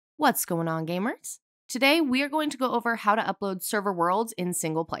What's going on, gamers? Today, we are going to go over how to upload server worlds in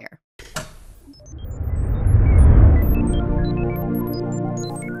Singleplayer.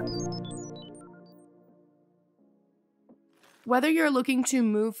 Whether you're looking to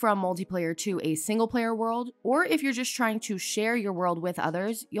move from multiplayer to a single-player world, or if you're just trying to share your world with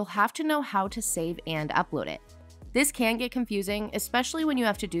others, you'll have to know how to save and upload it. This can get confusing, especially when you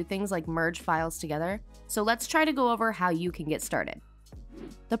have to do things like merge files together, so let's try to go over how you can get started.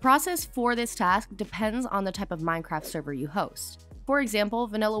 The process for this task depends on the type of Minecraft server you host. For example,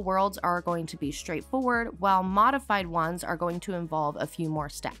 vanilla worlds are going to be straightforward, while modified ones are going to involve a few more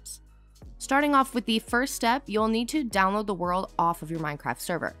steps. Starting off with the first step, you'll need to download the world off of your Minecraft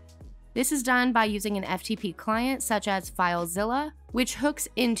server. This is done by using an FTP client such as FileZilla, which hooks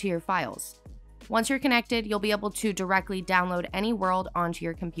into your files. Once you're connected, you'll be able to directly download any world onto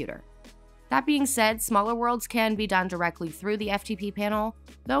your computer. That being said, smaller worlds can be done directly through the FTP panel,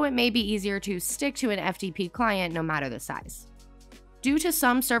 though it may be easier to stick to an FTP client no matter the size. Due to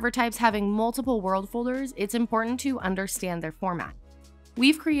some server types having multiple world folders, it's important to understand their format.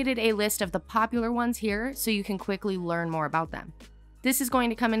 We've created a list of the popular ones here so you can quickly learn more about them. This is going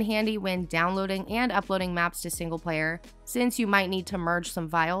to come in handy when downloading and uploading maps to Singleplayer, since you might need to merge some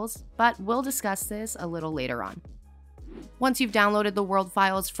files, but we'll discuss this a little later on. Once you've downloaded the world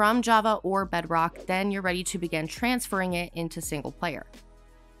files from Java or Bedrock, then you're ready to begin transferring it into Singleplayer.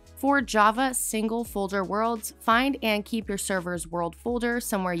 For Java single folder worlds, find and keep your server's world folder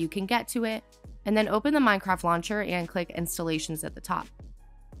somewhere you can get to it, and then open the Minecraft launcher and click Installations at the top.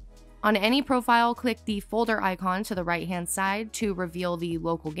 On any profile, click the folder icon to the right-hand side to reveal the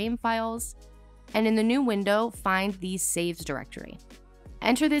local game files, and in the new window, find the Saves directory.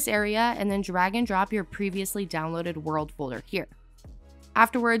 Enter this area and then drag and drop your previously downloaded world folder here.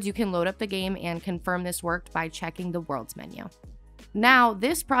 Afterwards, you can load up the game and confirm this worked by checking the Worlds menu. Now,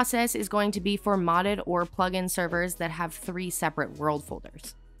 this process is going to be for modded or plugin servers that have 3 separate world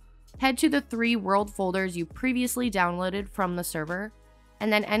folders. Head to the 3 world folders you previously downloaded from the server,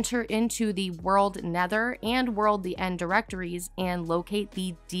 and then enter into the World Nether and World the End directories and locate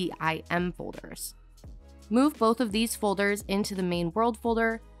the DIM folders. Move both of these folders into the main world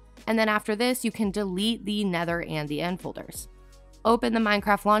folder, and then after this you can delete the Nether and the End folders. Open the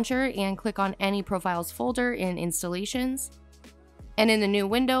Minecraft launcher and click on any profiles folder in Installations, and in the new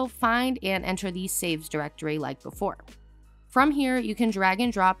window, find and enter the Saves directory like before. From here, you can drag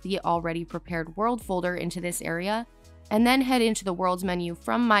and drop the already prepared world folder into this area, and then head into the Worlds menu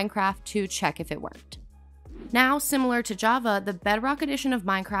from Minecraft to check if it worked. Now, similar to Java, the Bedrock edition of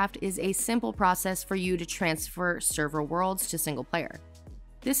Minecraft is a simple process for you to transfer server worlds to Singleplayer.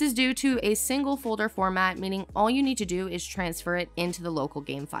 This is due to a single folder format, meaning all you need to do is transfer it into the local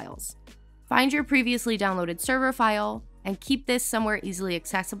game files. Find your previously downloaded server file and keep this somewhere easily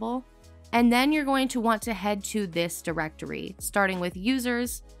accessible, and then you're going to want to head to this directory, starting with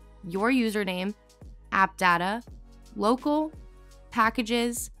users, your username, app data, local,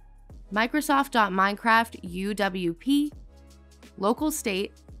 packages, Microsoft.Minecraft UWP, local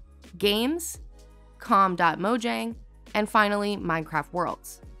state, games, com.mojang, and finally Minecraft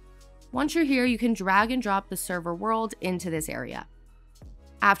worlds. Once you're here, you can drag and drop the server world into this area.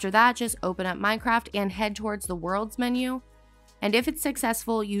 After that, just open up Minecraft and head towards the Worlds menu, and if it's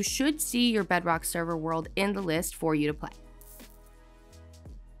successful, you should see your Bedrock server world in the list for you to play.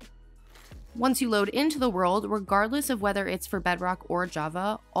 Once you load into the world, regardless of whether it's for Bedrock or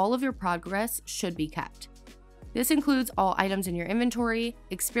Java, all of your progress should be kept. This includes all items in your inventory,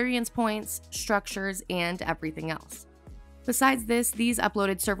 experience points, structures, and everything else. Besides this, these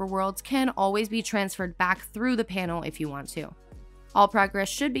uploaded server worlds can always be transferred back through the panel if you want to. All progress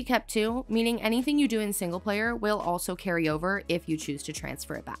should be kept too, meaning anything you do in Singleplayer will also carry over if you choose to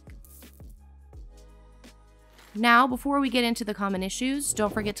transfer it back. Now, before we get into the common issues,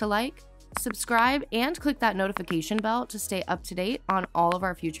 don't forget to like, subscribe, and click that notification bell to stay up to date on all of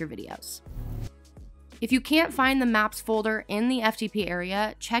our future videos. If you can't find the maps folder in the FTP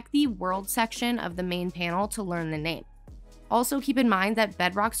area, check the world section of the main panel to learn the name. Also keep in mind that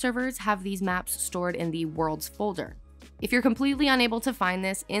Bedrock servers have these maps stored in the worlds folder. If you're completely unable to find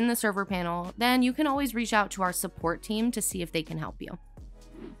this in the server panel, then you can always reach out to our support team to see if they can help you.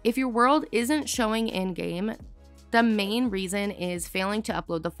 If your world isn't showing in-game, the main reason is failing to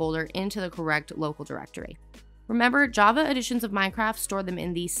upload the folder into the correct local directory. Remember, Java editions of Minecraft store them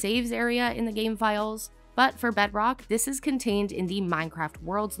in the Saves area in the game files, but for Bedrock, this is contained in the Minecraft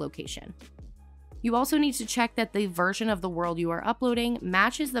Worlds location. You also need to check that the version of the world you are uploading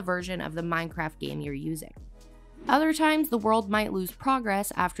matches the version of the Minecraft game you're using. Other times, the world might lose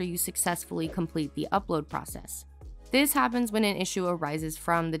progress after you successfully complete the upload process. This happens when an issue arises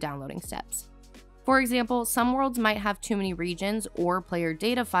from the downloading steps. For example, some worlds might have too many regions or player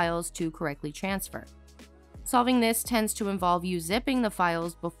data files to correctly transfer. Solving this tends to involve you zipping the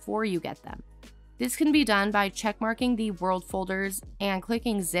files before you get them. This can be done by checkmarking the world folders and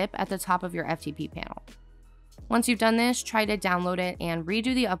clicking zip at the top of your FTP panel. Once you've done this, try to download it and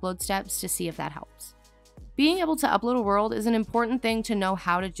redo the upload steps to see if that helps. Being able to upload a world is an important thing to know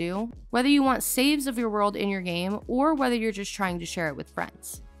how to do, whether you want saves of your world in your game or whether you're just trying to share it with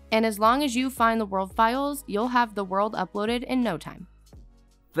friends. And as long as you find the world files, you'll have the world uploaded in no time.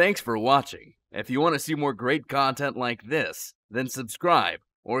 Thanks for watching. If you want to see more great content like this, then subscribe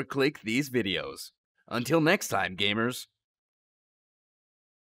or click these videos. Until next time, gamers.